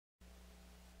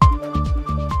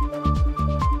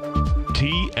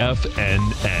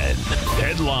TFNN.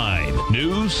 Headline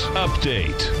News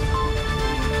Update.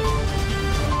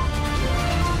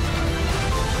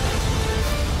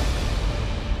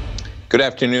 Good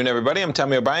afternoon, everybody. I'm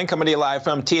Tommy O'Brien coming to you live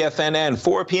from TFNN,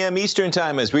 4 p.m. Eastern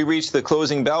Time as we reach the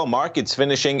closing bell. Markets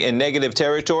finishing in negative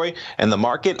territory and the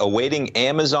market awaiting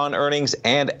Amazon earnings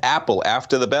and Apple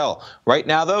after the bell. Right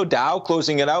now, though, Dow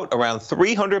closing it out around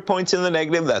 300 points in the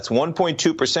negative. That's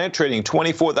 1.2%, trading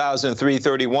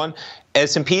 24,331.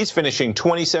 S&P's finishing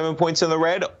 27 points in the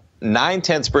red.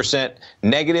 0.9%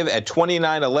 negative at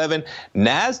 29.11.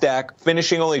 NASDAQ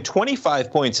finishing only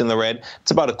 25 points in the red. It's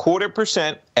about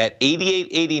 0.25% at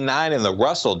 88.89, and the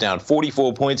Russell down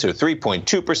 44 points or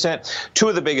 3.2%. Two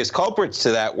of the biggest culprits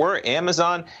to that were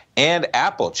Amazon and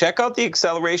Apple. Check out the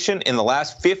acceleration in the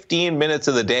last 15 minutes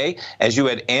of the day as you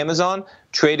had Amazon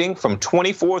trading from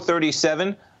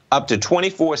 24.37 up to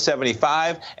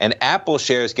 24.75, and Apple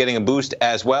shares getting a boost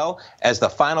as well as the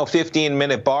final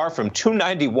 15-minute bar from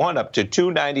 291 up to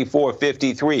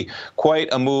 294.53.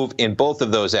 Quite a move in both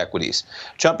of those equities.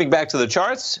 Jumping back to the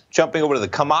charts, jumping over to the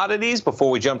commodities before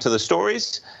we jump to the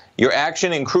stories. Your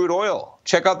action in crude oil.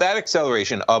 Check out that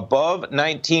acceleration above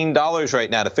 $19 right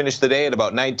now to finish the day at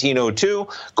about $19.02.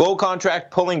 Gold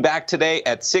contract pulling back today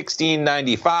at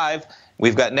 $16.95.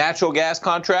 We've got natural gas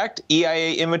contract,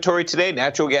 EIA inventory today,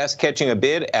 natural gas catching a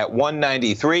bid at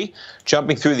 $193.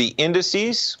 Jumping through the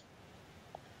indices.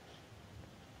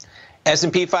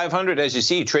 S&P 500, as you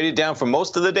see, traded down for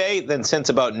most of the day, then since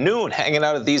about noon, hanging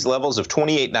out at these levels of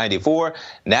 28.94.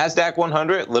 NASDAQ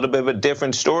 100, a little bit of a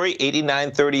different story,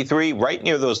 89.33, right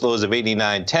near those lows of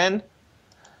 89.10.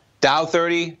 Dow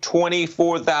 30,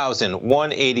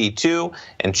 24,182.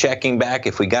 And checking back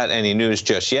if we got any news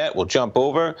just yet, we'll jump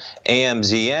over.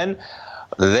 AMZN.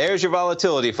 There's your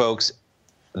volatility, folks.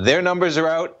 Their numbers are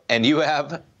out, and you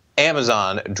have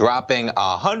Amazon dropping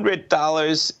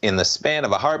 $100 in the span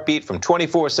of a heartbeat from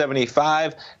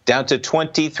 $24.75 down to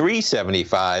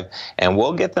 $23.75. And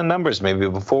we'll get the numbers maybe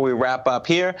before we wrap up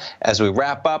here. As we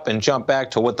wrap up and jump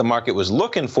back to what the market was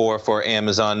looking for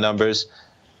Amazon numbers.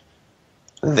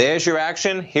 There's your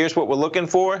action. Here's what we're looking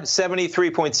for.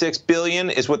 $73.6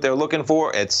 billion is what they're looking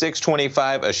for at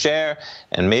 $6.25 a share.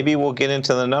 And maybe we'll get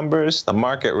into the numbers, the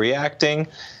market reacting.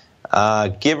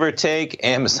 Give or take,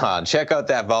 Amazon. Check out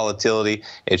that volatility.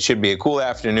 It should be a cool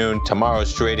afternoon.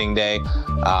 Tomorrow's trading day.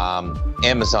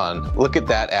 Amazon, look at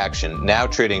that action. Now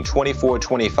trading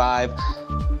 $24.25.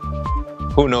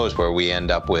 Who knows where we end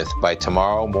up with by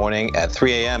tomorrow morning at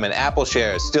 3 a.m. And Apple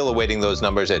shares still awaiting those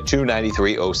numbers at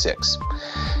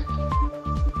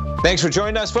 $293.06. Thanks for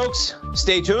joining us, folks.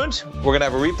 Stay tuned. We're going to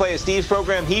have a replay of Steve's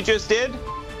program he just did.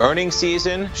 Earnings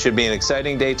season should be an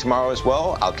exciting day tomorrow as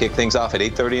well. I'll kick things off at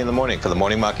 8:30 in the morning for the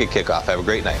morning market kickoff. Have a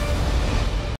great night.